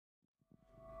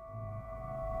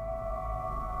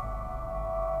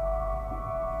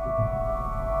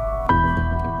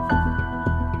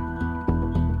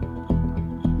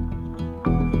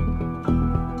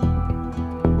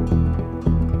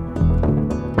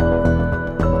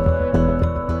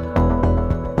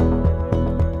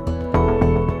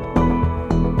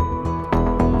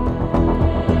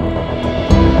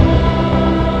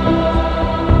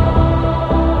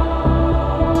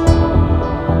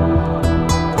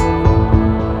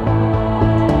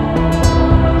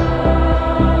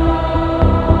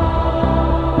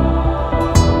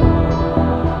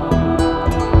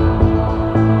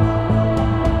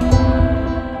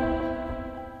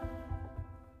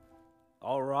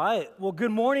right. Well,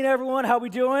 good morning, everyone. How we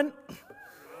doing?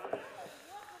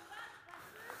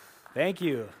 Thank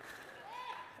you.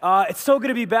 It's so good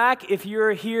to be back. If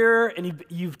you're here and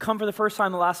you've come for the first time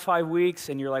in the last 5 weeks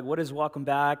and you're like, what is welcome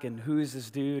back? And who is this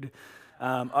dude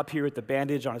up here with the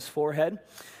bandage on his forehead?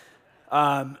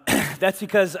 That's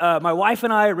because my wife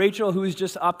and I, Rachel, who is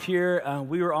just up here,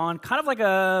 we were on kind of like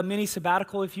a mini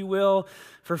sabbatical, if you will,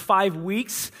 for 5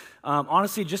 weeks.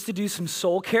 Honestly, just to do some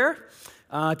soul care,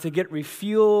 to get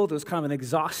refueled. It was kind of an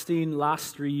exhausting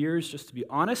last 3 years, just to be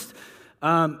honest.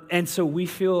 And so we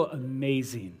feel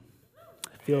amazing.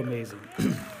 I feel amazing.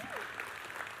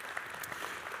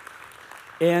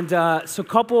 And so I just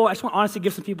want to honestly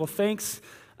give some people thanks.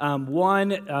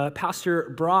 One, Pastor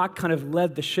Brock kind of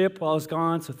led the ship while I was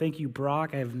gone, so thank you, Brock.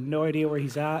 I have no idea where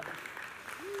he's at.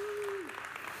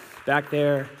 Back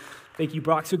there. Thank you,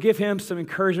 Brock. So give him some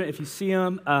encouragement if you see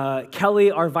him. Kelly,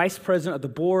 our vice president of the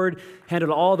board,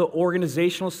 handled all the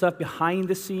organizational stuff behind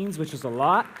the scenes, which is a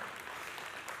lot.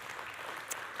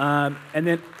 And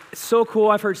then, so cool,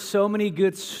 I've heard so many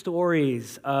good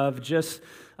stories of just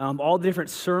all the different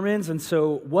sermons, and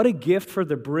so what a gift for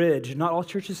the bridge. Not all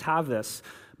churches have this,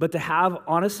 but to have,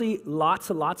 honestly, lots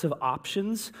and lots of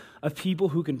options of people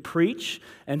who can preach.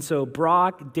 And so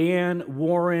Brock, Dan,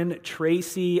 Warren,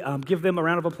 Tracy, give them a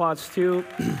round of applause too.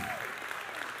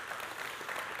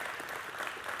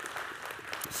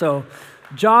 So,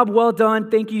 job well done.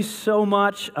 Thank you so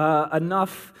much.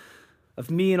 Enough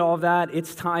of me and all of that.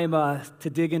 It's time to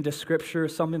dig into Scripture,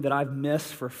 something that I've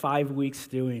missed for 5 weeks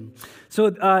doing.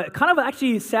 So kind of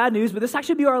actually sad news, but this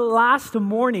actually be our last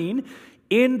morning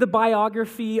in the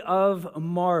biography of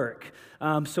Mark.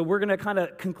 So we're going to kind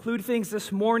of conclude things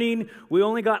this morning. We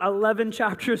only got 11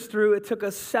 chapters through. It took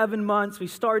us 7 months. We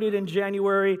started in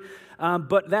January.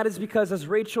 But that is because, as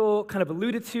Rachel kind of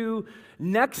alluded to,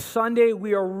 next Sunday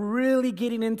we are really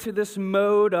getting into this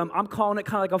mode. I'm calling it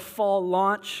kind of like a fall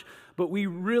launch. But we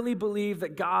really believe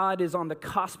that God is on the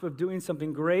cusp of doing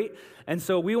something great. And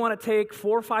so we want to take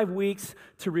 4 or 5 weeks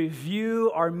to review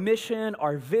our mission,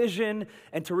 our vision,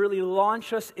 and to really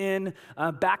launch us in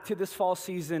back to this fall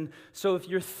season. So if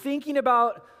you're thinking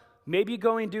about maybe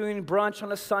doing brunch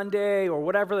on a Sunday or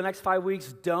whatever the next 5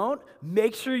 weeks,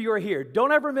 make sure you're here.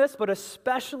 Don't ever miss, but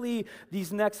especially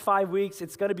these next 5 weeks,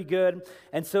 it's going to be good.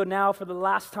 And so now, for the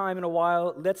last time in a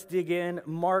while, let's dig in.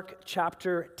 Mark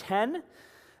chapter 10.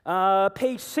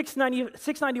 Page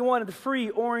 691 of the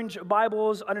free orange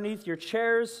Bibles underneath your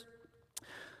chairs.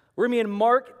 We're going to be in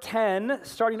Mark 10,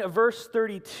 starting at verse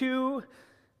 32,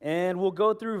 and we'll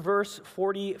go through verse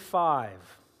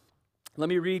 45. Let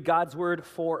me read God's word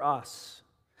for us.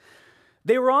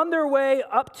 They were on their way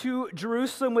up to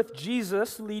Jerusalem with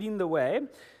Jesus leading the way,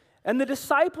 and the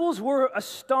disciples were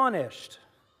astonished,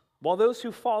 while those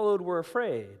who followed were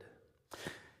afraid.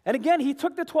 And again, he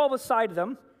took the 12 aside to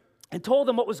them, and told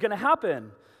them what was going to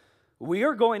happen. We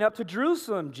are going up to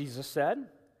Jerusalem, Jesus said,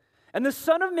 and the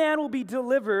Son of Man will be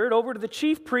delivered over to the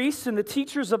chief priests and the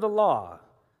teachers of the law.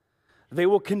 They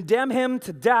will condemn him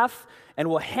to death and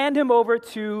will hand him over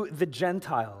to the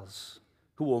Gentiles,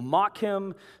 who will mock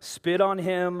him, spit on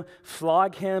him,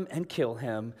 flog him, and kill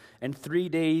him. And 3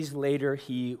 days later,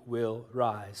 he will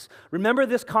rise. Remember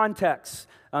this context.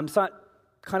 It's not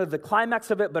kind of the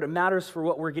climax of it, but it matters for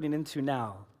what we're getting into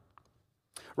now.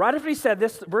 Right after he said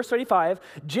this, verse 35,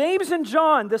 James and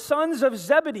John, the sons of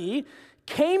Zebedee,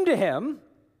 came to him.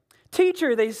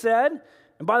 Teacher, they said,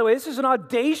 and by the way, this is an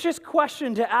audacious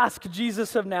question to ask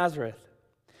Jesus of Nazareth.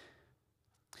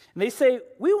 And they say,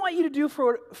 we want you to do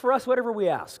for us whatever we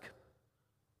ask.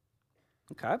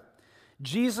 Okay.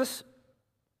 Jesus,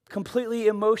 completely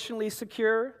emotionally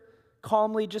secure,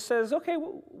 calmly just says, okay,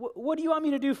 what do you want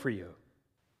me to do for you?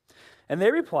 And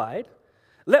they replied,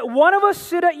 let one of us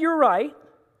sit at your right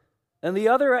and the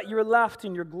other at your left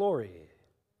in your glory.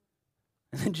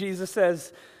 And then Jesus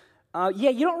says,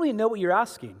 you don't really know what you're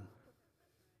asking.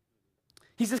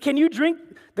 He says, can you drink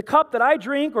the cup that I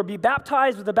drink or be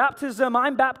baptized with the baptism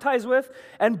I'm baptized with?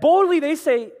 And boldly they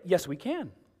say, yes, we can.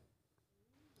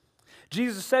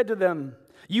 Jesus said to them,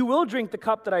 you will drink the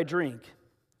cup that I drink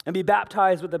and be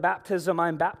baptized with the baptism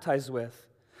I'm baptized with.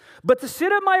 But to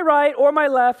sit at my right or my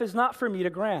left is not for me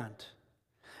to grant.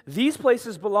 These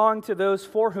places belong to those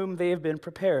for whom they have been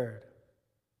prepared.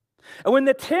 And when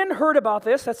the 10 heard about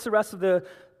this, that's the rest of the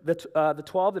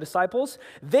 12, the disciples,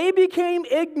 they became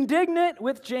indignant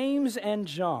with James and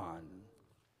John.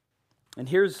 And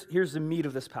here's the meat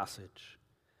of this passage.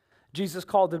 Jesus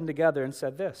called them together and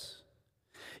said this,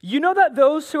 you know that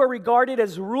those who are regarded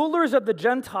as rulers of the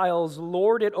Gentiles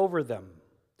lord it over them,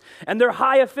 and their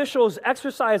high officials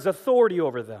exercise authority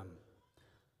over them.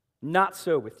 Not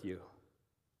so with you.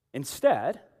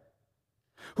 Instead,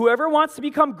 Whoever wants to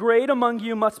become great among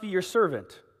you must be your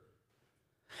servant.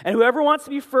 And whoever wants to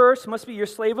be first must be your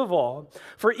slave of all.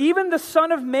 For even the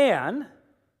Son of Man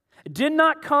did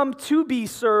not come to be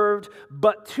served,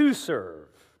 but to serve,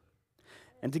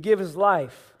 and to give his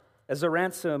life as a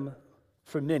ransom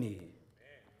for many.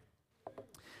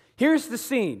 Here's the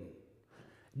scene.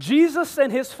 Jesus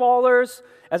and his followers,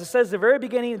 as it says at the very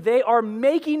beginning, they are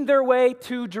making their way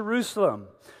to Jerusalem.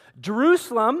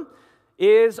 Jerusalem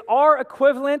is our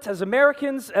equivalent as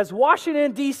Americans as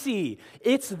Washington, D.C.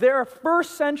 It's their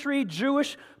first century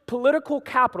Jewish political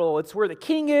capital. It's where the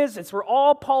king is. It's where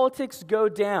all politics go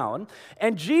down.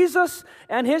 And Jesus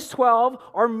and his 12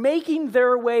 are making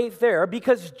their way there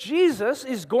because Jesus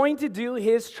is going to do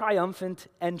his triumphant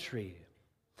entry.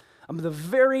 The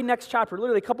very next chapter,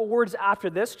 literally a couple words after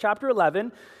this, chapter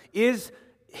 11, is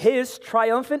his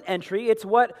triumphant entry. It's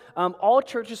what all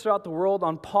churches throughout the world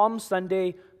on Palm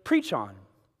Sunday preach on.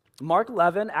 Mark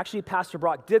 11, actually Pastor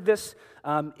Brock did this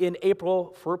in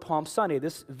April for Palm Sunday,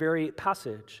 this very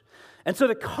passage. And so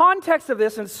the context of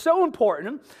this, and it's so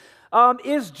important,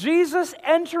 is Jesus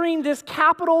entering this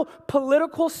capital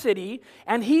political city,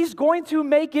 and he's going to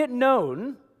make it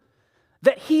known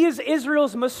that he is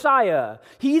Israel's Messiah.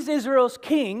 He's Israel's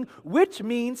king, which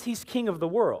means he's king of the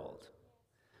world.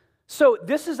 So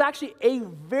this is actually a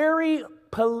very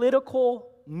political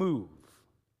move.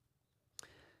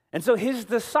 And so his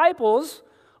disciples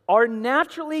are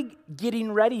naturally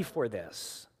getting ready for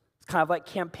this. It's kind of like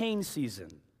campaign season.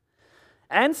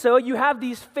 And so you have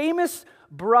these famous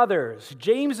brothers,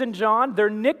 James and John. Their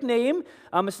nickname,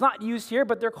 it's not used here,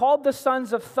 but they're called the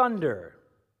Sons of Thunder.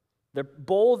 They're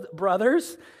bold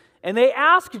brothers. And they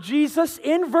ask Jesus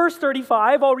in verse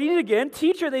 35, I'll read it again.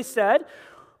 Teacher, they said,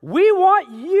 we want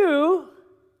you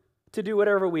to do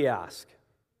whatever we ask.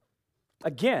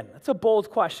 Again, that's a bold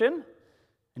question.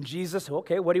 And Jesus,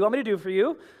 okay, what do you want me to do for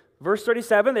you? Verse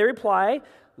 37, they reply,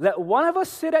 let one of us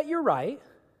sit at your right,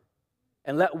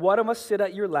 and let one of us sit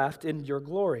at your left in your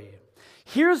glory.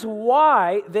 Here's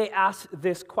why they ask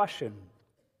this question.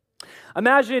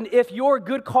 Imagine if your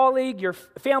good colleague, your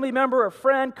family member, a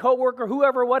friend, coworker,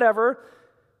 whoever, whatever,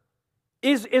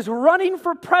 is running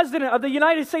for president of the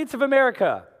United States of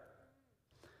America.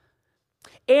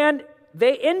 And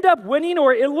they end up winning,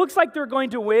 or it looks like they're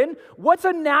going to win. What's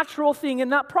a natural thing in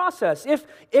that process?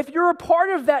 If you're a part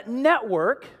of that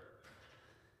network,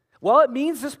 well, it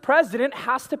means this president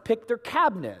has to pick their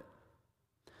cabinet.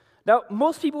 Now,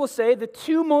 most people will say the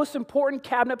two most important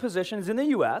cabinet positions in the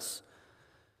U.S.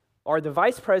 are the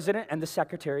vice president and the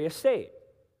secretary of state.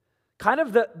 Kind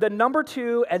of the number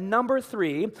 2 and number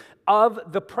 3 of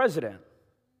the president.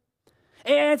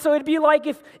 And so it'd be like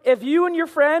if you and your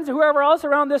friends, whoever else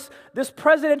around this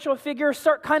presidential figure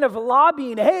start kind of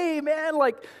lobbying, hey man,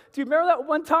 like, do you remember that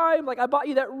one time, like I bought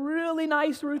you that really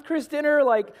nice Ruth Chris dinner,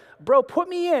 like, bro, put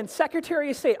me in,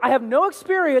 Secretary of State. I have no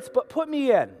experience, but put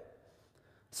me in.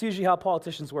 It's usually how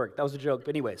politicians work. That was a joke, but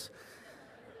anyways.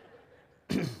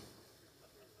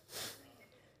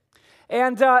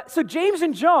 And so James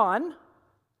and John,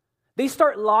 they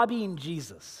start lobbying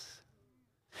Jesus.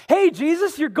 Hey,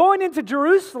 Jesus, you're going into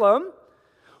Jerusalem.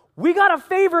 We got a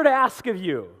favor to ask of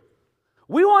you.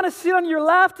 We want to sit on your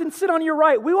left and sit on your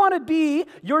right. We want to be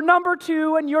your number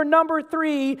 2 and your number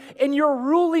 3 in your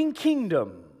ruling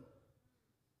kingdom.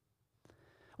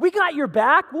 We got your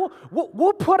back.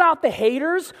 We'll put out the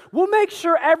haters. We'll make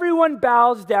sure everyone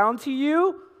bows down to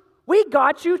you. We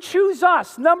got you. Choose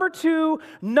us. Number 2,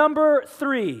 number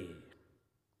 3.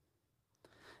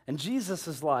 And Jesus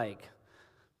is like,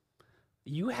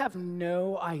 you have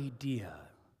no idea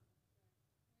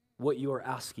what you are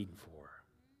asking for.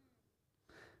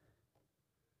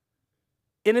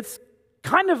 And it's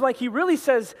kind of like he really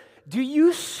says, do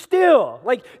you still,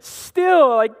 like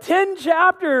 10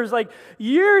 chapters, like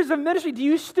years of ministry, do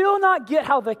you still not get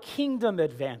how the kingdom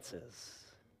advances?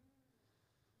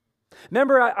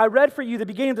 Remember, I read for you the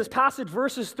beginning of this passage,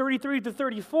 verses 33 to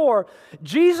 34.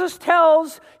 Jesus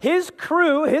tells his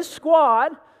crew, his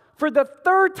squad, for the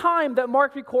 3rd time that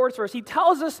Mark records for us, he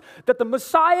tells us that the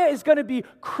Messiah is going to be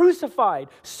crucified,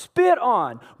 spit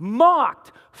on,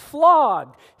 mocked,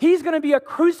 flogged. He's going to be a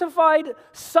crucified,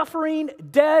 suffering,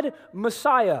 dead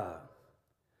Messiah.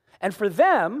 And for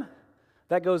them,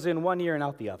 that goes in one ear and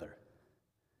out the other.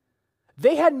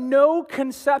 They had no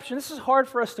conception, this is hard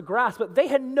for us to grasp, but they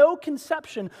had no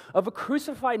conception of a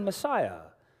crucified Messiah.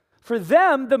 For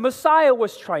them, the Messiah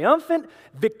was triumphant,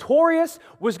 victorious,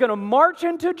 was going to march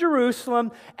into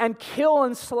Jerusalem and kill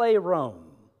and slay Rome.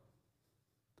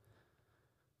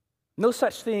 No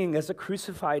such thing as a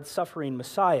crucified, suffering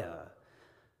Messiah.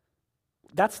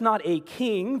 That's not a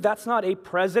king. That's not a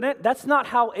president. That's not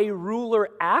how a ruler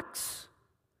acts.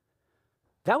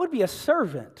 That would be a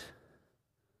servant,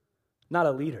 not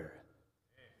a leader.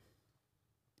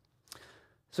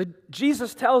 So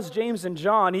Jesus tells James and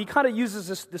John, he kind of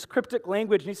uses this cryptic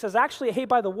language, and he says, actually, hey,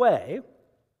 by the way,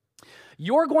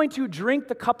 you're going to drink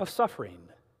the cup of suffering,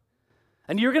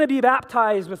 and you're going to be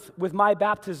baptized with my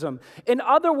baptism. In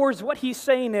other words, what he's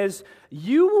saying is,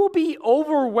 you will be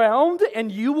overwhelmed,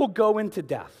 and you will go into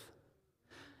death.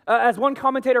 As one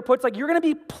commentator puts, like, you're going to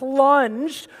be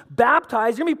plunged,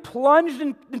 baptized, you're going to be plunged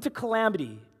into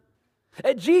calamity.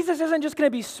 Jesus isn't just going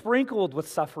to be sprinkled with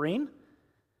suffering.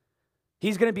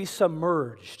 He's going to be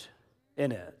submerged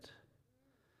in it.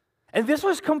 And this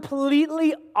was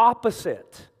completely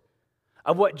opposite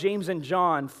of what James and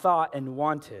John thought and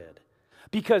wanted.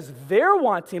 Because they're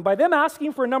wanting, by them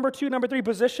asking for a number 2, number 3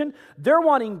 position, they're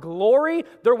wanting glory,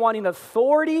 they're wanting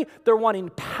authority, they're wanting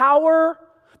power,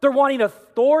 they're wanting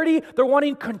authority, they're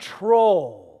wanting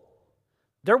control.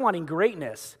 They're wanting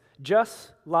greatness,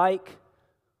 just like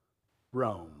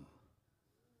Rome.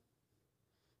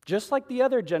 Just like the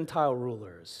other Gentile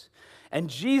rulers. And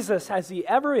Jesus, as he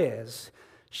ever is,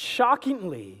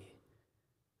 shockingly,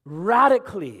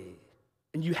 radically,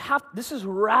 and this is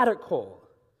radical,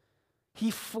 he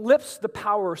flips the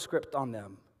power script on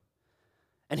them.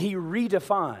 And he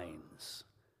redefines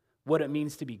what it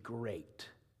means to be great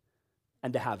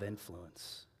and to have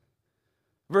influence.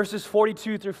 Verses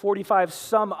 42 through 45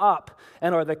 sum up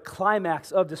and are the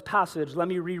climax of this passage. Let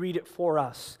me reread it for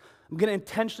us. I'm going to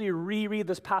intentionally reread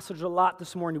this passage a lot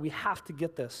this morning. We have to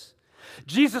get this.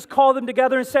 Jesus called them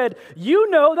together and said, you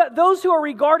know that those who are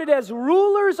regarded as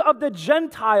rulers of the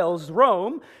Gentiles,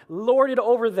 Rome, lord it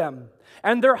over them,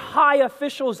 and their high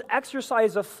officials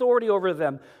exercise authority over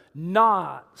them.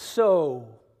 Not so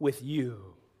with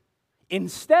you.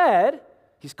 Instead,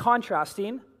 he's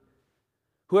contrasting,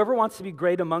 whoever wants to be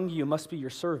great among you must be your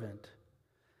servant,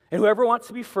 and whoever wants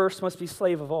to be first must be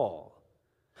slave of all.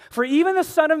 For even the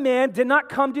Son of Man did not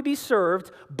come to be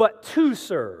served, but to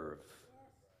serve,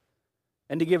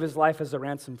 and to give his life as a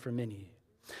ransom for many.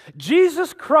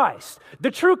 Jesus Christ, the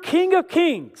true King of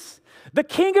Kings, the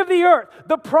King of the earth,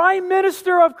 the Prime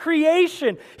Minister of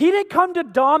creation, he didn't come to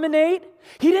dominate.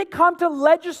 He didn't come to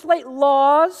legislate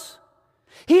laws.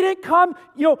 He didn't come,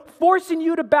 forcing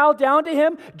you to bow down to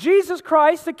him. Jesus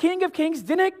Christ, the King of Kings,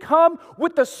 didn't come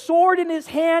with the sword in his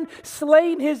hand,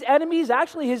 slaying his enemies.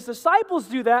 Actually, his disciples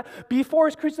do that before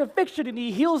his crucifixion, and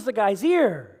he heals the guy's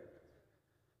ear.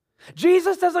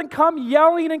 Jesus doesn't come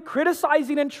yelling and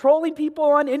criticizing and trolling people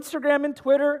on Instagram and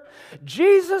Twitter.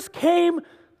 Jesus came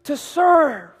to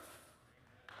serve.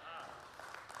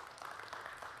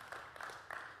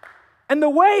 And the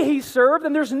way he served,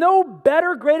 and there's no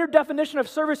better, greater definition of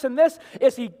service than this,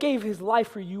 is he gave his life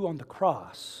for you on the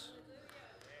cross.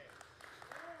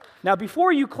 Now,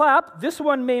 before you clap, this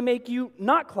one may make you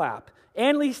not clap.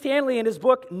 Andy Stanley, in his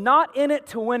book, Not in It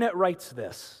to Win It, writes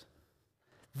this.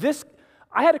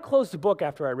 I had to close the book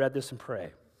after I read this and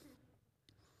pray.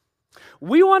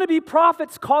 We want to be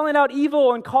prophets calling out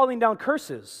evil and calling down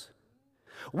curses.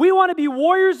 We want to be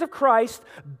warriors of Christ,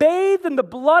 bathed in the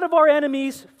blood of our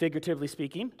enemies, figuratively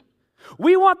speaking.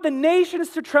 We want the nations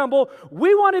to tremble.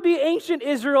 We want to be ancient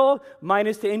Israel,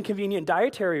 minus the inconvenient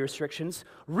dietary restrictions,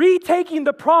 retaking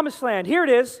the promised land. Here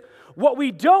it is. What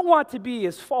we don't want to be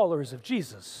is followers of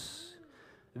Jesus.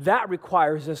 That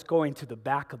requires us going to the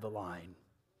back of the line.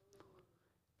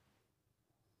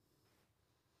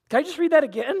 Can I just read that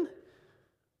again?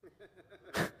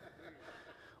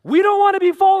 We don't want to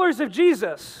be followers of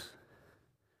Jesus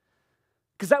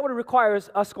because that would require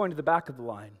us going to the back of the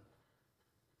line.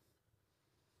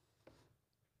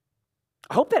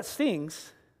 I hope that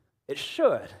stings. It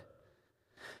should.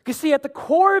 Because see, at the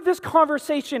core of this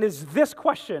conversation is this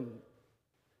question.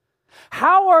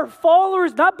 How are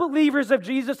followers, not believers of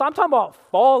Jesus, I'm talking about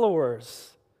followers.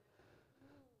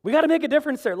 We got to make a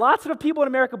difference there. Lots of people in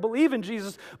America believe in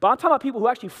Jesus, but I'm talking about people who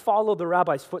actually follow the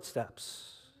rabbi's footsteps.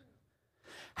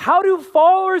 How do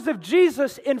followers of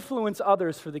Jesus influence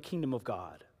others for the kingdom of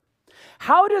God?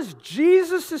 How does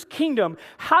Jesus' kingdom,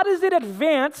 how does it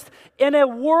advance in a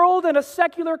world and a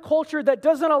secular culture that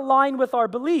doesn't align with our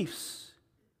beliefs?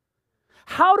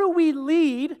 How do we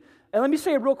lead? And let me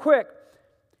say it real quick.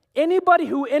 Anybody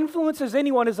who influences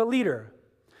anyone is a leader.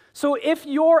 So if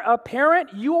you're a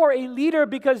parent, you are a leader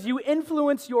because you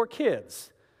influence your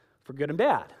kids, for good and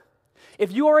bad.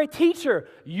 If you are a teacher,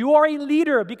 you are a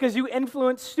leader because you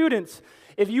influence students.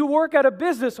 If you work at a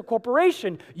business or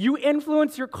corporation, you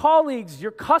influence your colleagues,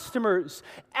 your customers.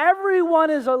 Everyone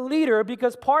is a leader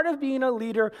because part of being a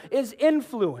leader is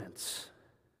influence.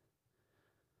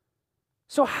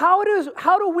 So how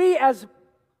do we as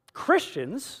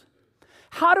Christians,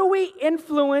 how do we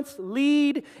influence,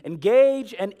 lead,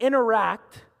 engage, and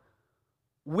interact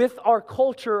with our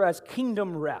culture as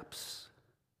kingdom reps?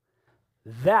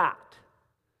 That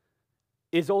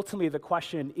is ultimately the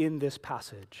question in this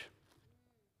passage.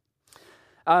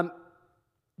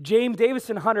 James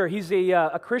Davison Hunter, he's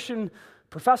a Christian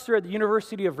professor at the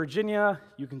University of Virginia.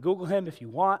 You can Google him if you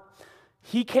want.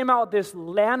 He came out with this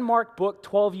landmark book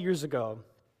 12 years ago.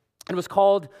 It was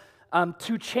called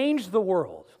To Change the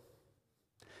World.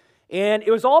 And it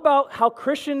was all about how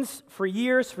Christians for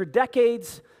years, for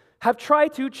decades, have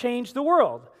tried to change the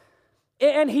world.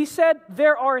 And he said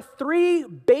there are three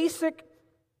basic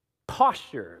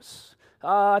postures,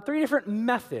 three different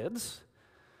methods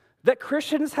that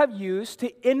Christians have used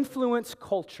to influence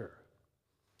culture,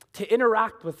 to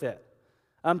interact with it,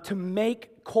 to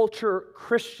make culture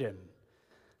Christian,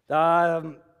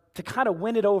 to kind of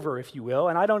win it over, if you will.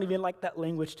 And I don't even like that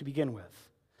language to begin with.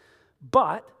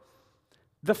 But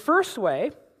the first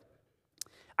way,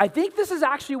 I think this is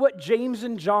actually what James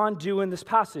and John do in this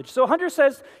passage. So Hunter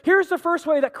says, here's the first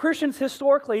way that Christians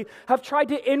historically have tried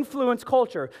to influence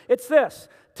culture. It's this: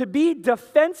 to be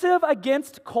defensive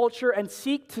against culture and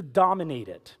seek to dominate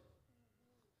it.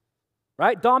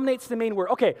 Right? Dominate's the main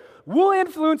word. Okay, we'll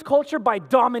influence culture by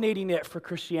dominating it for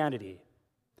Christianity.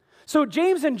 So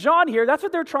James and John here, that's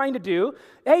what they're trying to do.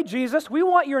 Hey, Jesus, we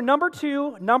want your number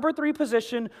 2, number 3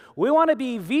 position. We want to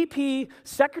be VP,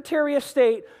 Secretary of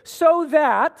State, so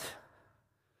that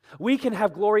we can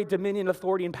have glory, dominion,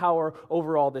 authority, and power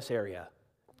over all this area.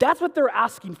 That's what they're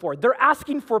asking for. They're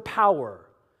asking for power.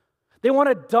 They want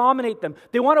to dominate them.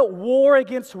 They want to war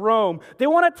against Rome. They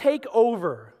want to take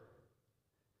over.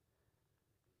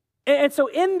 And so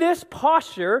in this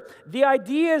posture, the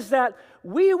idea is that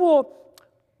we'll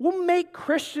make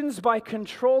Christians by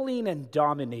controlling and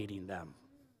dominating them.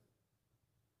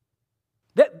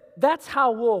 That's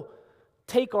how we'll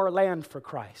take our land for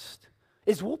Christ,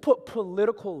 is we'll put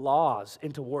political laws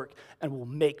into work and we'll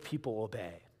make people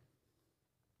obey.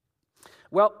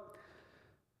 Well,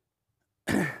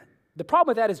 the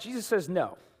problem with that is Jesus says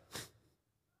no.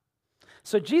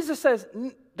 So Jesus says,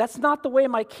 that's not the way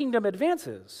my kingdom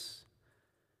advances.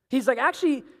 He's like,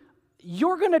 actually,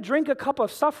 you're going to drink a cup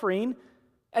of suffering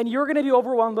and you're going to be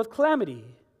overwhelmed with calamity.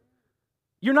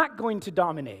 You're not going to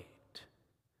dominate.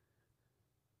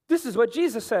 This is what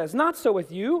Jesus says. Not so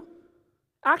with you.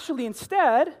 Actually,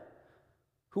 instead,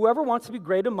 whoever wants to be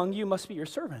great among you must be your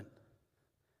servant.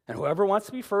 And whoever wants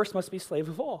to be first must be slave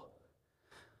of all.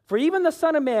 For even the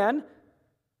Son of Man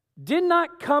did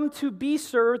not come to be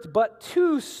served, but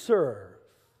to serve.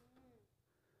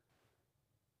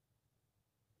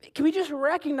 Can we just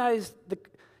recognize that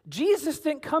Jesus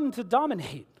didn't come to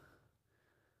dominate?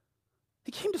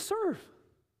 He came to serve.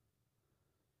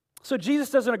 So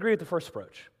Jesus doesn't agree with the first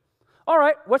approach. All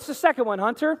right, what's the second one,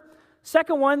 Hunter?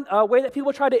 Second one, way that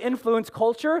people try to influence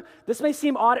culture. This may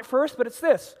seem odd at first, but it's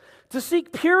this: to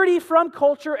seek purity from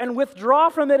culture and withdraw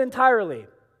from it entirely.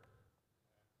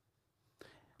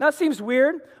 Now, it seems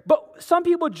weird, but some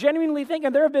people genuinely think,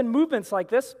 and there have been movements like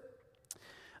this,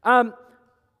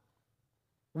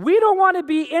 we don't want to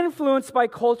be influenced by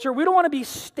culture. We don't want to be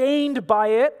stained by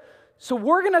it. So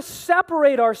we're going to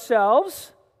separate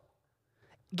ourselves,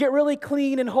 get really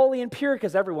clean and holy and pure,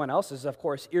 because everyone else is, of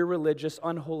course, irreligious,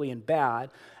 unholy, and bad.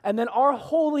 And then our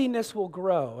holiness will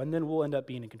grow, and then we'll end up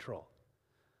being in control.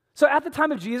 So at the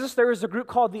time of Jesus, there was a group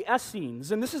called the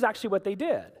Essenes, and this is actually what they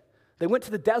did. They went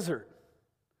to the desert,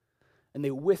 and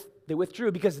they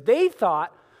withdrew because they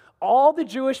thought all the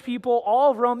Jewish people,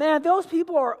 all of Rome, man, those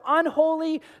people are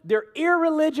unholy, they're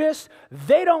irreligious,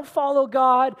 they don't follow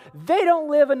God, they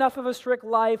don't live enough of a strict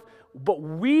life, but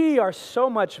we are so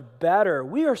much better,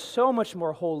 we are so much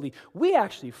more holy, we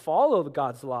actually follow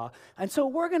God's law, and so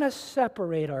we're going to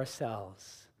separate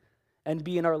ourselves and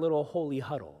be in our little holy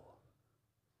huddle.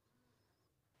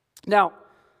 Now,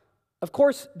 of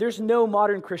course, there's no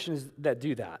modern Christians that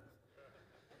do that.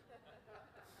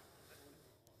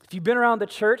 If you've been around the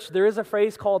church, there is a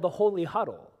phrase called the holy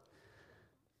huddle.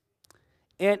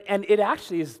 And it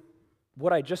actually is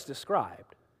what I just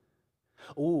described.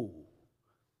 Ooh.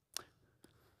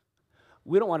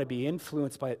 We don't want to be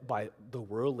influenced by the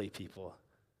worldly people.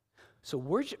 So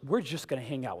we're just going to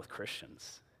hang out with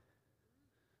Christians.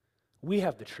 We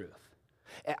have the truth.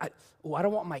 I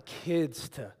don't want my kids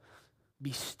to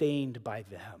be stained by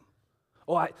them.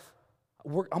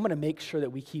 I'm going to make sure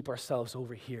that we keep ourselves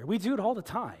over here. We do it all the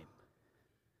time.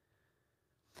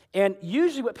 And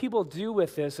usually what people do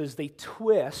with this is they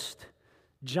twist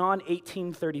John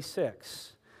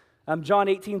 18:36. John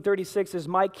 18:36 is,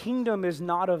 my kingdom is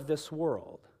not of this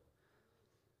world.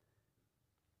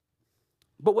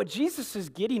 But what Jesus is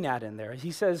getting at in there,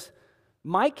 he says,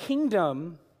 my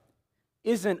kingdom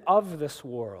isn't of this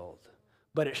world,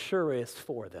 but it sure is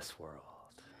for this world.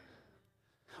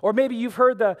 Or maybe you've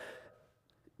heard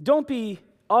don't be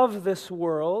of this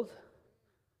world,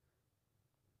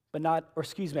 but not, or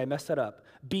excuse me, I messed that up.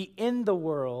 Be in the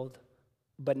world,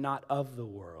 but not of the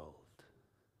world.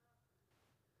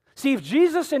 See, if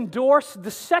Jesus endorsed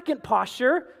the second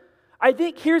posture, I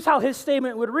think here's how his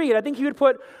statement would read. I think he would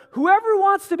put, whoever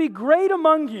wants to be great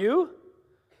among you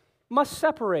must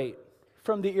separate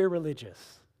from the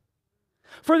irreligious.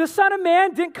 For the Son of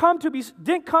Man didn't come to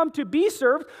be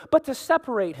served, but to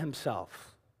separate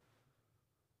himself.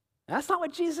 That's not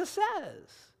what Jesus says.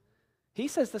 He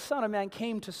says the Son of Man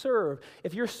came to serve.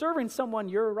 If you're serving someone,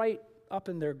 you're right up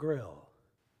in their grill.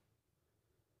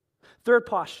 Third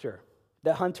posture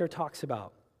that Hunter talks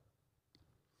about.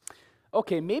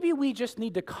 Okay, maybe we just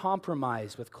need to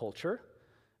compromise with culture.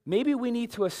 Maybe we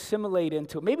need to assimilate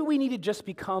into it. Maybe we need to just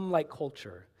become like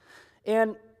culture.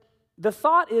 And the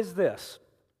thought is this.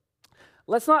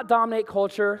 Let's not dominate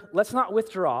culture. Let's not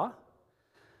withdraw.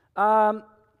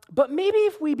 But maybe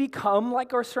if we become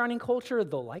like our surrounding culture,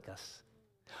 they'll like us.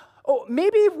 Oh,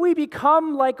 maybe if we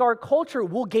become like our culture,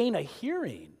 we'll gain a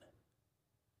hearing.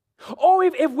 Oh,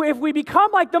 if we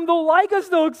become like them, they'll like us,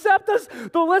 they'll accept us,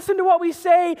 they'll listen to what we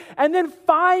say, and then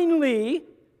finally,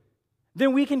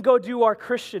 then we can go do our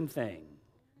Christian thing.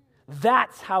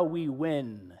 That's how we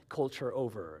win culture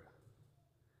over.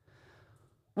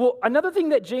 Well, another thing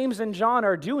that James and John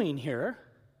are doing here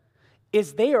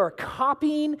is they are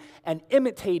copying and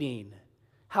imitating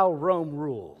how Rome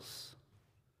rules.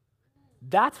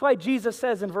 That's why Jesus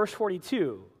says in verse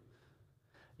 42,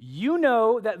 you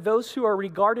know that those who are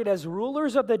regarded as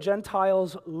rulers of the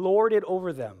Gentiles lord it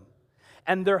over them,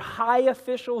 and their high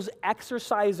officials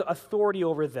exercise authority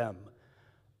over them.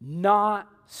 Not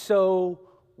so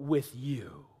with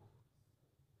you.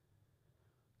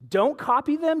 Don't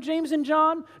copy them, James and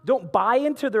John. Don't buy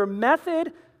into their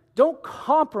method. Don't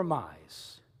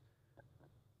compromise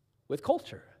with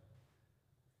culture.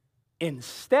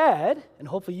 Instead, and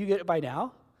hopefully you get it by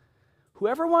now,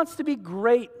 whoever wants to be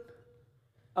great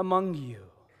among you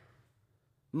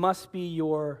must be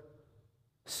your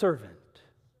servant.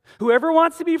 Whoever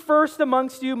wants to be first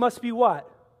amongst you must be what?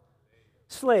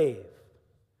 Slave.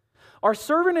 Are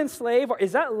servant and slave,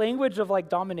 is that language of like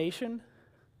domination?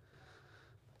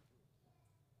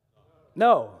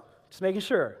 No, just making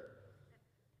sure.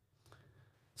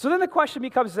 So then the question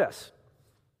becomes this.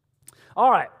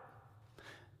 All right,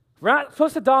 we're not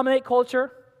supposed to dominate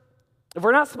culture. If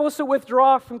we're not supposed to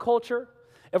withdraw from culture,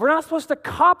 if we're not supposed to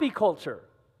copy culture,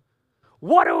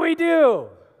 what do we do?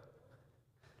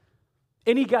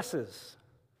 Any guesses?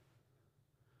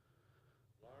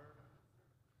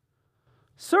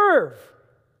 Serve.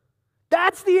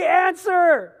 That's the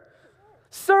answer.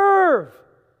 Serve.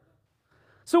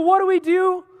 So what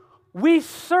do? We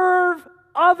serve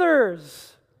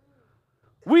others.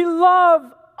 We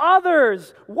love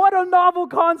others. What a novel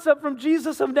concept from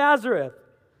Jesus of Nazareth.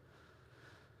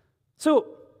 So,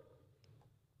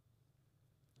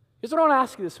 here's what I want to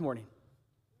ask you this morning.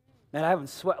 Man, I haven't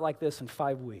sweat like this in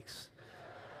 5 weeks.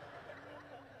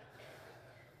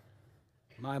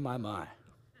 My.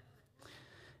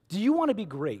 Do you want to be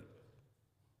great?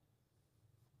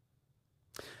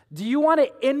 Do you want to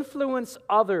influence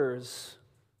others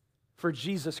for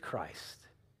Jesus Christ?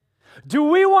 Do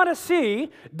we want to see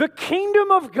the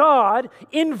kingdom of God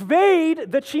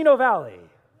invade the Chino Valley?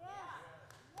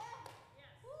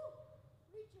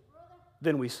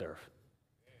 Then we serve.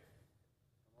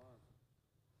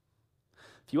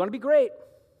 If you want to be great,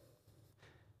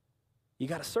 you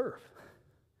got to serve.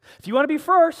 If you want to be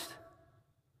first,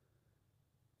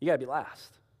 you got to be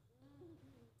last.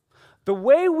 The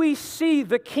way we see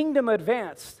the kingdom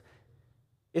advanced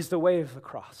is the way of the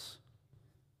cross.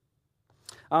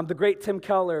 The great Tim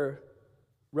Keller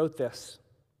wrote this.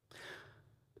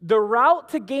 The route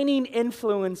to gaining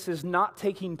influence is not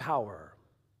taking power.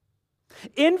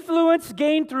 Influence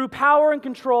gained through power and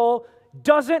control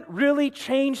doesn't really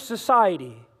change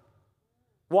society.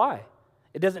 Why?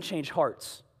 It doesn't change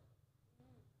hearts.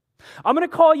 I'm going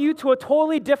to call you to a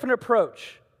totally different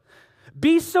approach.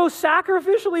 Be so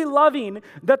sacrificially loving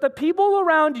that the people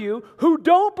around you who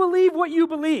don't believe what you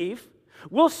believe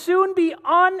will soon be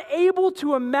unable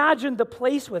to imagine the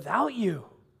place without you.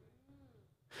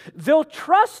 They'll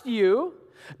trust you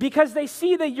because they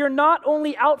see that you're not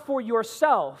only out for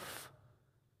yourself,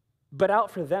 but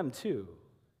out for them too.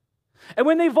 And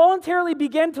when they voluntarily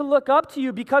begin to look up to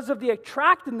you because of the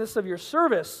attractiveness of your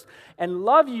service and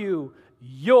love you,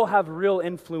 you'll have real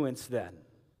influence then.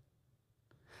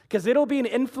 Because it'll be an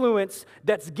influence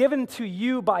that's given to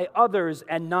you by others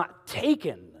and not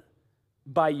taken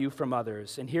by you from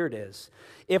others. And here it is.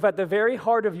 If at the very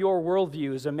heart of your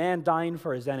worldview is a man dying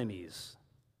for his enemies,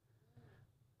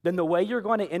 then the way you're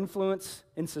going to influence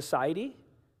in society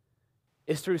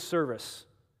is through service,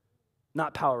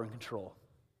 not power and control.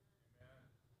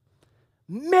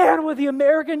 Man, with the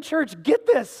American church, get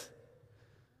this.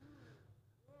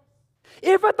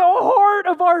 If at the heart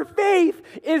of our faith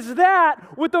is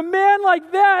that, with a man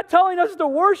like that telling us to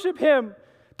worship him,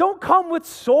 don't come with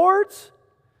swords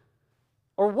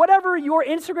or whatever your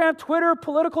Instagram, Twitter,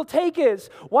 political take is.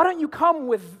 Why don't you come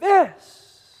with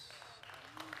this?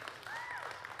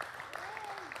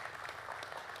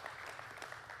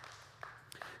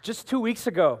 Just 2 weeks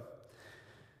ago,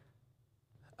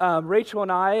 Rachel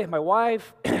and I, my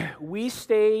wife, we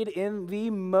stayed in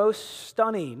the most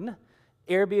stunning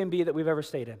Airbnb that we've ever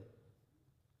stayed in.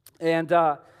 And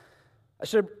I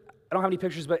don't have any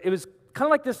pictures, but it was kind of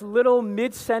like this little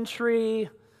mid-century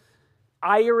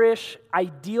Irish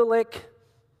idyllic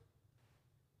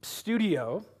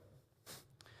studio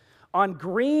on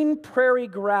green prairie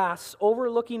grass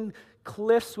overlooking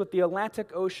cliffs with the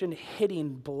Atlantic Ocean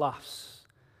hitting bluffs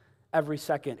every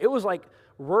second. It was like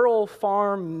rural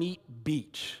farm meet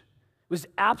beach. It was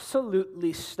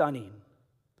absolutely stunning.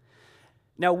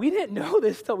 Now, we didn't know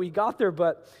this till we got there,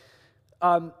 but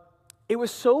it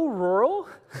was so rural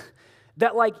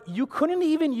that, like, you couldn't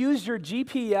even use your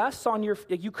GPS on your,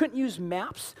 you couldn't use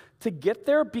maps to get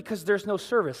there because there's no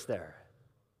service there.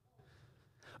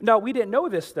 Now, we didn't know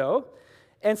this, though,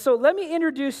 and so let me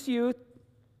introduce you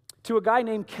to a guy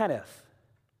named Kenneth.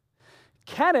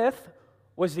 Kenneth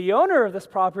was the owner of this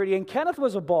property, and Kenneth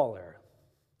was a baller.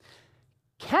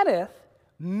 Kenneth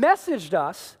messaged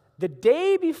us the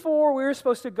day before we were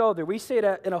supposed to go there. We stayed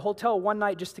in a hotel one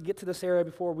night just to get to this area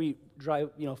before we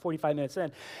drive, 45 minutes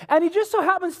in. And he just so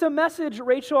happens to message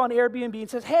Rachel on Airbnb and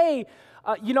says, hey,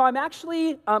 I'm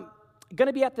actually going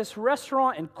to be at this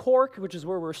restaurant in Cork, which is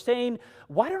where we're staying.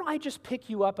 Why don't I just pick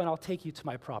you up and I'll take you to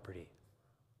my property?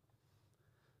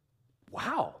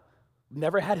 Wow.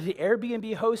 Never had an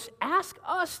Airbnb host ask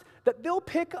us that they'll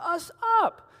pick us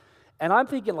up. And I'm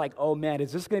thinking like, oh man,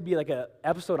 is this going to be like an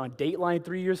episode on Dateline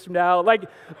 3 years from now? Like,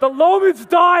 the Lohmans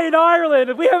die in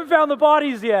Ireland and we haven't found the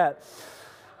bodies yet.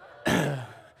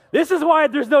 This is why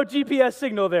there's no GPS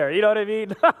signal there, you know what I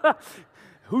mean?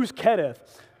 Who's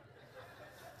Kenneth?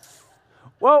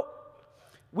 Well,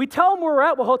 we tell him where we're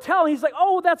at the hotel, and he's like,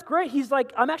 oh, that's great. He's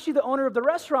like, I'm actually the owner of the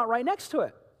restaurant right next to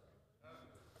it.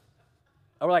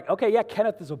 And we're like, okay, yeah,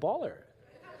 Kenneth is a baller.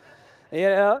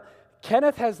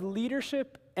 Kenneth has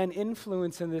leadership and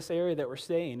influence in this area that we're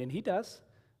staying, and he does.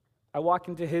 I walk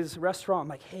into his restaurant. I'm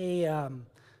like, hey, I'm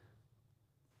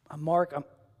Mark.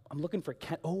 I'm looking for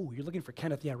Ken. Oh, you're looking for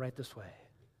Kenneth? Yeah, right this way.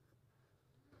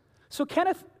 So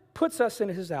Kenneth puts us in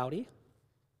his Audi.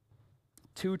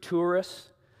 2 tourists.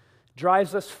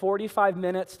 Drives us 45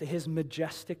 minutes to his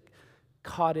majestic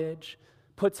cottage.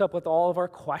 Puts up with all of our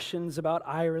questions about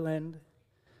Ireland.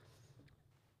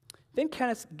 Then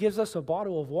Kenneth gives us a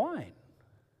bottle of wine.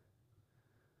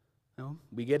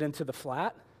 We get into the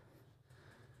flat.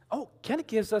 Oh, Kenneth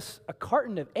gives us a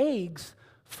carton of eggs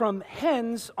from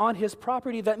hens on his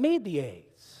property that made the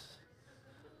eggs.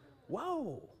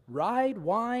 Whoa, ride,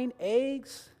 wine,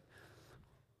 eggs.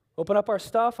 Open up our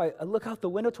stuff. I look out the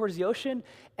window towards the ocean,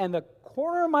 and the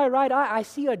corner of my right eye, I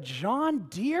see a John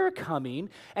Deere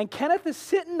coming, and Kenneth is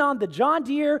sitting on the John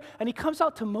Deere, and he comes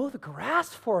out to mow the grass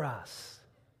for us.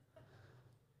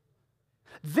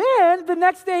 Then, the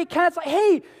next day, Kenneth's like,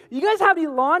 hey, you guys have any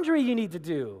laundry you need to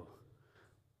do?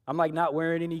 I'm like, not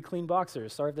wearing any clean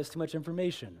boxers. Sorry if that's too much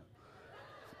information.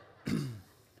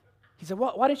 He said,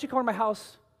 well, why don't you come to my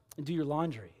house and do your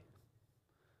laundry?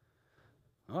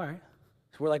 All right.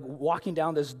 So we're like walking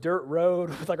down this dirt road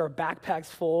with like our backpacks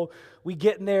full. We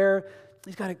get in there.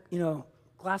 He's got a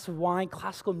glass of wine,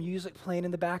 classical music playing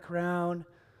in the background.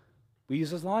 We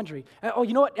use his laundry. And, oh,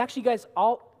 you know what? Actually, guys,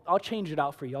 I'll change it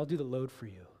out for you. I'll do the load for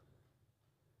you.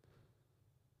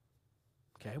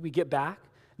 Okay, we get back.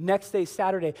 Next day,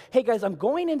 Saturday. Hey, guys, I'm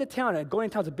going into town. And going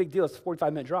into town's a big deal. It's a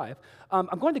 45-minute drive. I'm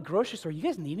going to the grocery store. You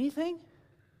guys need anything?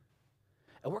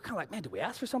 And we're kind of like, man, did we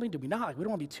ask for something? Did we not? Like, we don't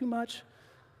want to be too much.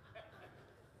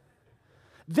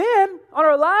 Then, on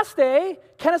our last day,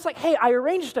 Kenneth's like, hey, I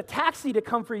arranged a taxi to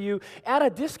come for you at a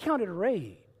discounted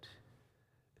rate.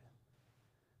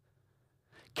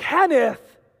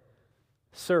 Kenneth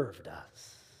served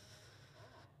us.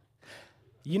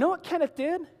 You know what Kenneth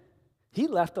did? He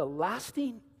left a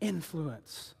lasting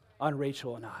influence on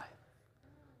Rachel and I.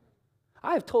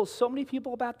 I have told so many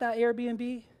people about that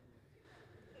Airbnb.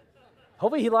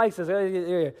 Hopefully he likes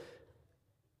this.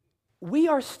 We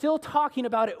are still talking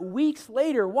about it weeks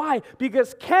later. Why?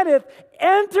 Because Kenneth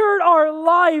entered our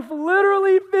life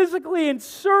literally, physically, and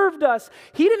served us.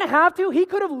 He didn't have to. He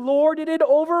could have lorded it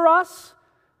over us.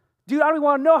 Dude, I don't even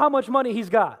want to know how much money he's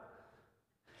got.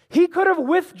 He could have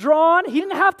withdrawn. He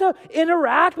didn't have to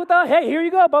interact with us. Hey, here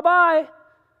you go. Bye-bye.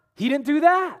 He didn't do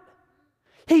that.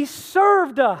 He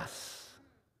served us.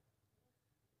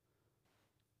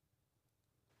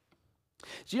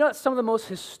 Do you know that some of the most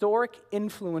historic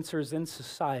influencers in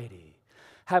society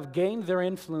have gained their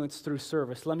influence through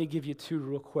service? Let me give you two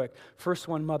real quick. First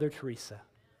one, Mother Teresa.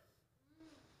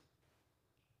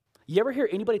 You ever hear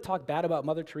anybody talk bad about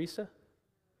Mother Teresa?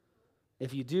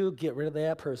 If you do, get rid of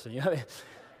that person.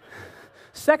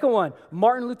 Second one,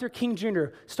 Martin Luther King Jr.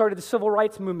 started the civil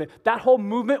rights movement. That whole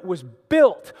movement was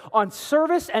built on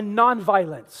service and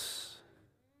nonviolence.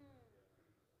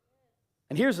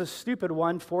 And here's a stupid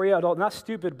one for you. Not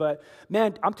stupid, but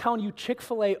man, I'm telling you,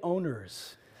 Chick-fil-A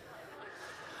owners.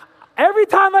 Every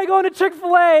time I go into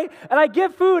Chick-fil-A and I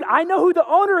get food, I know who the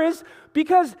owner is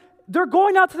because they're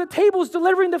going out to the tables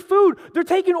delivering the food. They're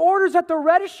taking orders at the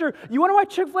register. You wonder why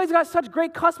Chick-fil-A's got such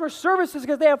great customer services?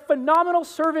 Because they have phenomenal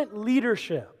servant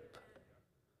leadership.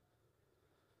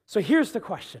 So here's the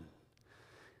question.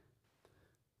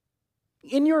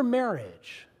 In your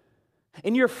marriage,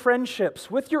 in your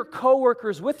friendships, with your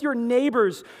coworkers, with your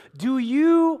neighbors, do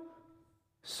you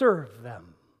serve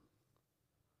them?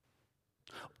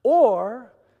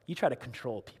 Or you try to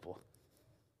control people?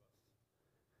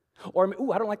 Or,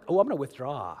 I don't like, I'm going to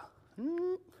withdraw.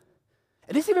 And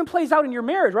this even plays out in your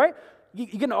marriage, right? You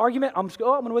get an argument, I'm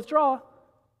going to withdraw.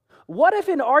 What if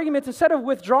in arguments, instead of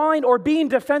withdrawing or being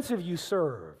defensive, you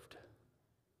served?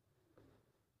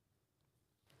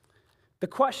 The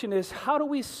question is, how do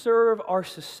we serve our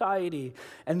society?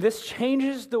 And this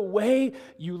changes the way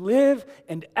you live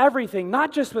and everything,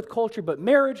 not just with culture, but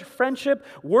marriage, friendship,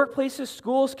 workplaces,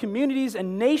 schools, communities,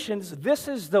 and nations. This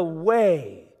is the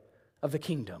way of the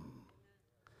kingdom.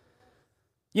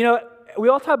 You know, we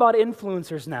all talk about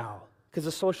influencers now because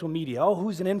of social media. Oh,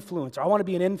 who's an influencer? I want to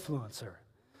be an influencer.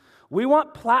 We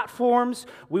want platforms,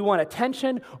 we want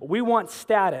attention, we want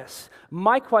status.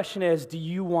 My question is, do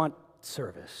you want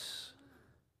service?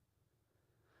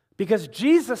 Because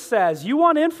Jesus says, you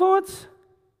want influence?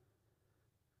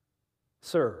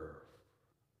 Serve.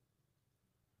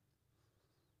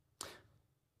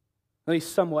 Let me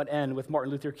somewhat end with Martin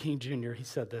Luther King Jr. He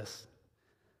said this.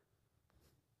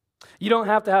 You don't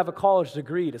have to have a college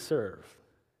degree to serve.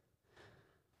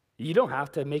 You don't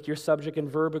have to make your subject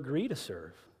and verb agree to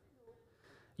serve.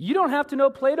 You don't have to know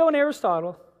Plato and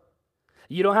Aristotle.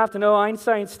 You don't have to know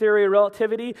Einstein's theory of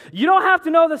relativity. You don't have to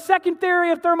know the second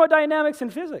theory of thermodynamics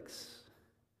and physics.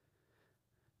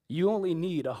 You only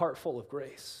need a heart full of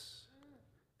grace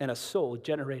and a soul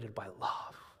generated by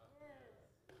love.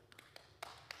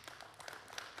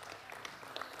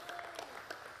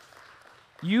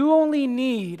 You only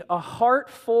need a heart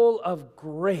full of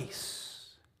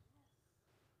grace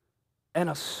and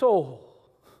a soul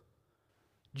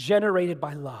generated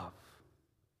by love.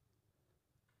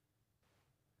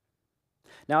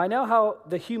 Now, I know how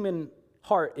the human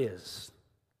heart is,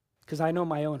 because I know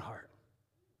my own heart.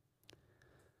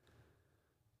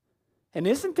 And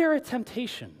isn't there a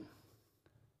temptation?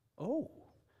 Oh,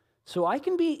 so I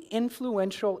can be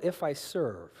influential if I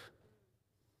serve.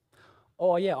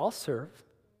 Oh, yeah, I'll serve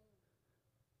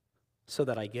so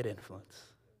that I get influence.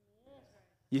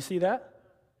 You see that?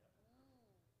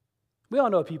 We all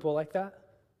know people like that.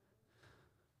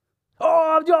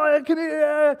 Oh,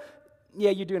 yeah,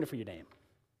 you're doing it for your name.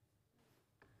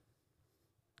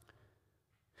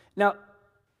 Now,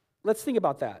 let's think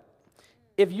about that.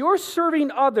 If you're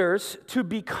serving others to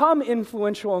become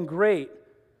influential and great,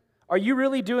 are you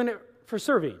really doing it for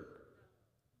serving?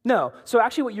 No. So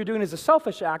actually what you're doing is a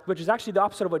selfish act, which is actually the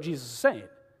opposite of what Jesus is saying.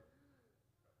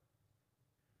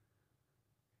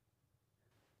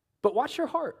 But watch your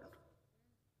heart.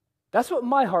 That's what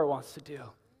my heart wants to do.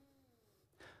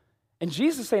 And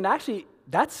Jesus is saying, actually,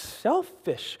 that's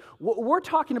selfish. What we're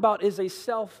talking about is a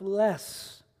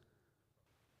selfless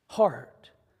heart.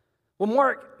 Well,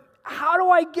 Mark, how do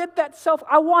I get that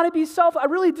I want to be I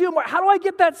really do, Mark. How do I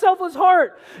get that selfless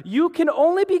heart? You can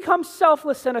only become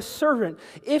selfless and a servant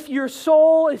if your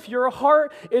soul, if your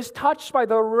heart is touched by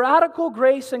the radical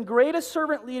grace and greatest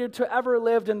servant leader to ever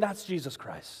lived, and that's Jesus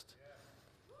Christ.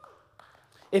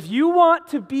 If you want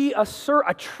to be a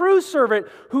true servant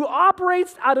who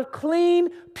operates out of clean,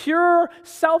 pure,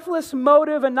 selfless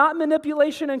motive and not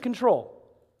manipulation and control,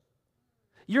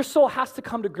 your soul has to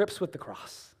come to grips with the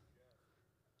cross.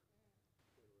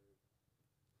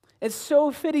 It's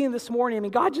so fitting this morning. I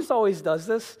mean, God just always does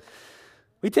this.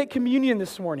 We take communion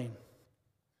this morning.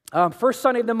 First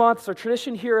Sunday of the month, it's our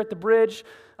tradition here at the Bridge.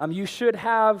 You should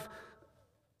have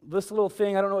this little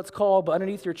thing, I don't know what it's called, but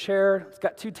underneath your chair, it's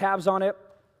got 2 tabs on it.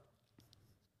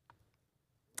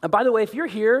 And by the way, if you're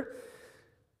here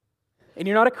and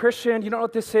you're not a Christian, you don't know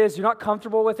what this is, you're not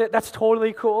comfortable with it, that's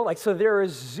totally cool. So there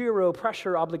is zero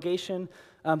pressure, obligation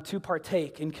to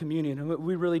partake in communion. And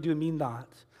we really do mean that.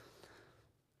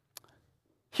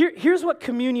 Here's what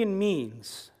communion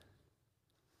means.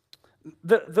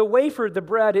 The wafer, the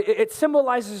bread, it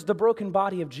symbolizes the broken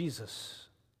body of Jesus.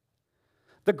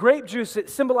 The grape juice, it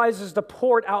symbolizes the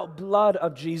poured out blood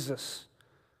of Jesus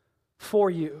for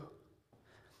you.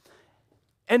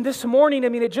 And this morning,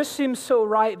 it just seems so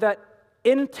right that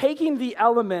in taking the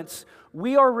elements,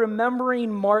 we are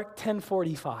remembering Mark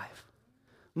 10:45.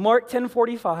 Mark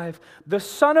 10:45, the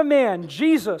Son of Man,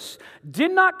 Jesus,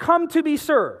 did not come to be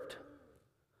served,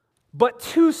 but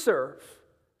to serve,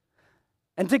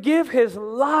 and to give his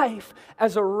life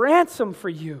as a ransom for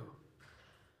you.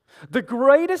 The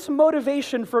greatest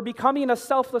motivation for becoming a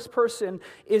selfless person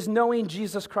is knowing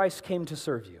Jesus Christ came to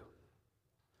serve you.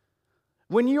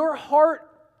 When your heart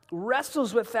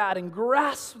wrestles with that and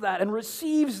grasps that and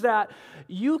receives that,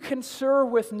 you can serve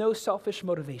with no selfish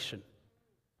motivation.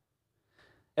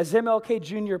 As MLK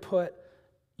Jr. put,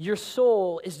 your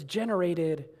soul is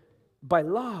generated by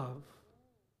love.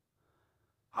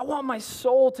 I want my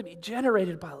soul to be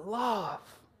generated by love.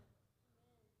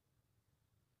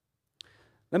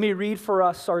 Let me read for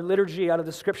us our liturgy out of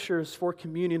the scriptures for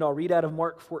communion. I'll read out of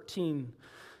Mark 14,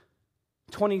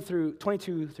 22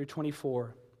 through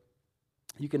 24.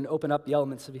 You can open up the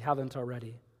elements if you haven't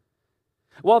already.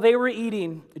 While they were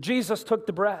eating, Jesus took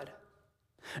the bread.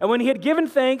 And when he had given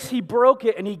thanks, he broke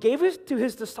it and he gave it to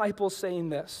his disciples, saying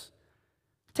this,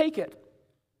 "Take it.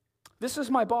 This is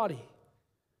my body."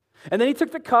 And then he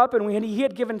took the cup, and when he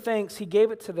had given thanks, he gave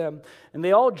it to them, and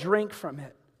they all drank from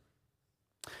it.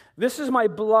 "This is my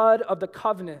blood of the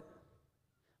covenant,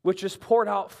 which is poured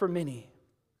out for many."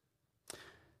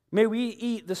 May we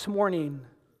eat this morning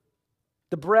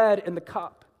the bread and the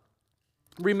cup,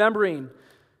 remembering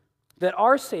that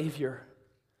our Savior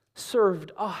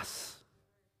served us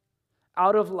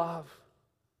out of love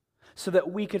so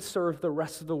that we could serve the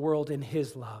rest of the world in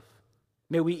his love.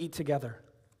 May we eat together.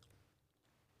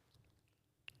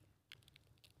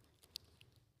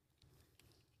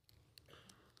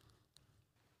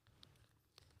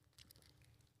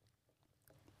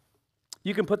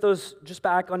 You can put those just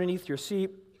back underneath your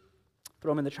seat,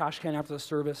 throw them in the trash can after the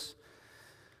service.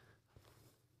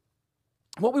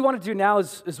 What we want to do now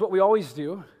is what we always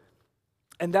do,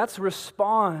 and that's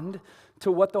respond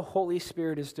to what the Holy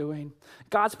Spirit is doing.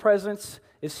 God's presence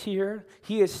is here.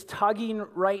 He is tugging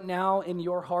right now in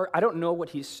your heart. I don't know what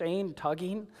he's saying,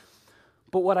 tugging,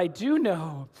 but what I do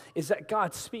know is that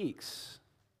God speaks.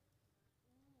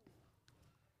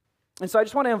 And so I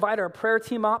just want to invite our prayer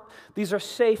team up. These are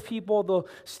safe people. They'll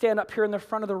stand up here in the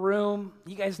front of the room.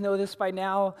 You guys know this by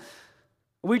now.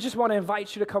 We just want to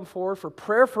invite you to come forward for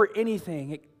prayer for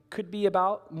anything. It could be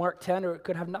about Mark 10, or it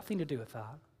could have nothing to do with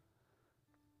that.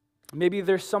 Maybe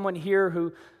there's someone here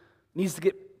who needs to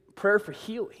get prayer for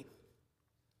healing.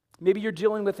 Maybe you're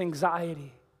dealing with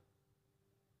anxiety.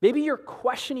 Maybe you're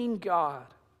questioning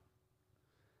God.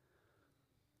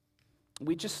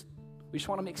 We just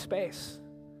want to make space.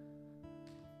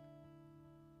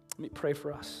 Let me pray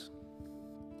for us.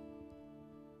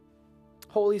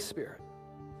 Holy Spirit,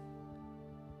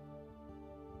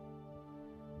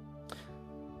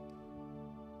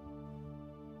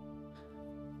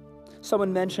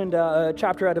 someone mentioned a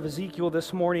chapter out of Ezekiel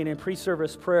this morning in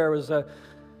pre-service prayer. It's a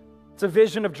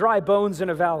vision of dry bones in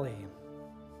a valley.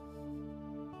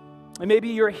 And maybe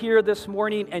you're here this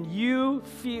morning and you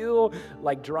feel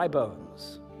like dry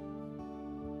bones.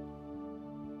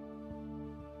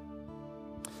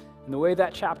 And the way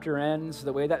that chapter ends,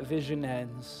 the way that vision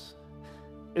ends,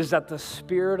 is that the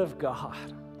Spirit of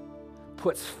God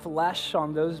puts flesh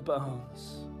on those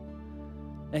bones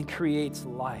and creates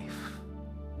life.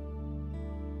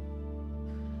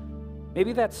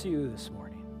 Maybe that's you this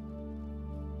morning.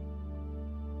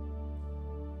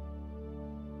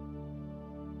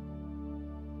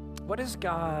 What is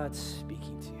God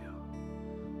speaking to you?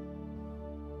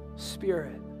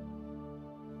 Spirit,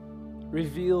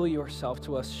 reveal yourself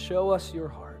to us. Show us your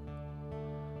heart.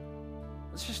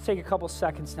 Let's just take a couple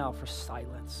seconds now for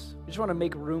silence. We just want to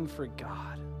make room for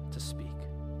God to speak.